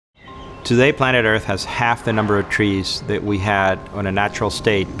Today, planet Earth has half the number of trees that we had in a natural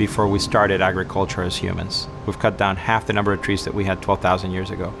state before we started agriculture as humans. We've cut down half the number of trees that we had 12,000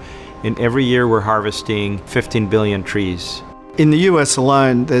 years ago. And every year we're harvesting 15 billion trees. In the US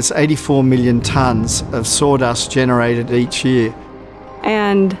alone, there's 84 million tons of sawdust generated each year.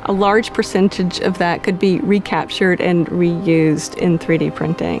 And a large percentage of that could be recaptured and reused in 3D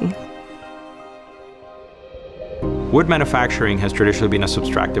printing. Wood manufacturing has traditionally been a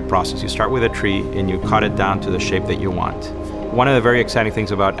subtractive process. You start with a tree and you cut it down to the shape that you want. One of the very exciting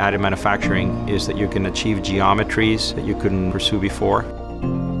things about additive manufacturing is that you can achieve geometries that you couldn't pursue before.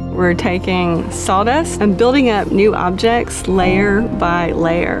 We're taking sawdust and building up new objects layer by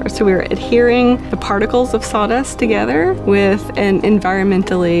layer. So we're adhering the particles of sawdust together with an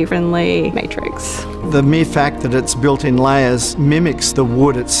environmentally friendly matrix. The mere fact that it's built in layers mimics the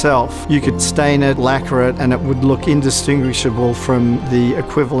wood itself. You could stain it, lacquer it, and it would look indistinguishable from the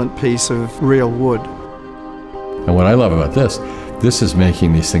equivalent piece of real wood. And what I love about this is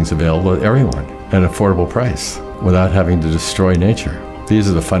making these things available to everyone at an affordable price without having to destroy nature. These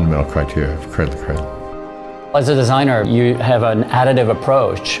are the fundamental criteria of cradle to cradle. As a designer, you have an additive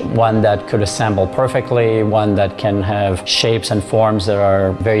approach, one that could assemble perfectly, one that can have shapes and forms that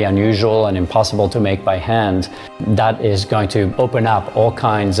are very unusual and impossible to make by hand. That is going to open up all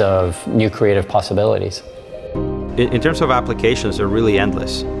kinds of new creative possibilities. In terms of applications, they're really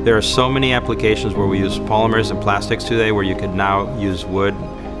endless. There are so many applications where we use polymers and plastics today where you could now use wood.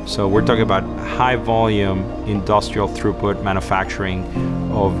 So we're talking about high volume industrial throughput manufacturing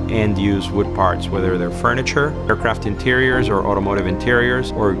of end-use wood parts, whether they're furniture, aircraft interiors or automotive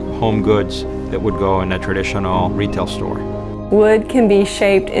interiors, or home goods that would go in a traditional retail store. Wood can be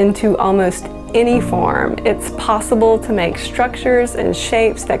shaped into almost any form. It's possible to make structures and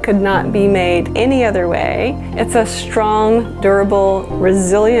shapes that could not be made any other way. It's a strong, durable,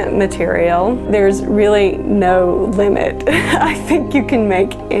 resilient material. There's really no limit. I think you can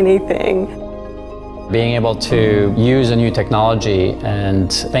make anything. Being able to use a new technology and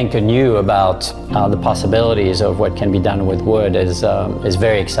think anew about the possibilities of what can be done with wood is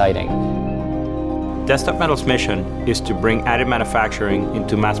very exciting. Desktop Metal's mission is to bring additive manufacturing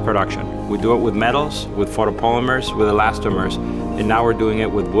into mass production. We do it with metals, with photopolymers, with elastomers, and now we're doing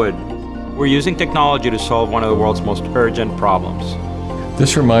it with wood. We're using technology to solve one of the world's most urgent problems.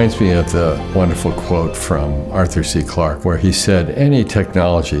 This reminds me of the wonderful quote from Arthur C. Clarke, where he said, "Any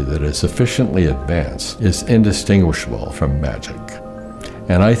technology that is sufficiently advanced is indistinguishable from magic."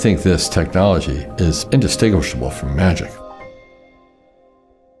 And I think this technology is indistinguishable from magic.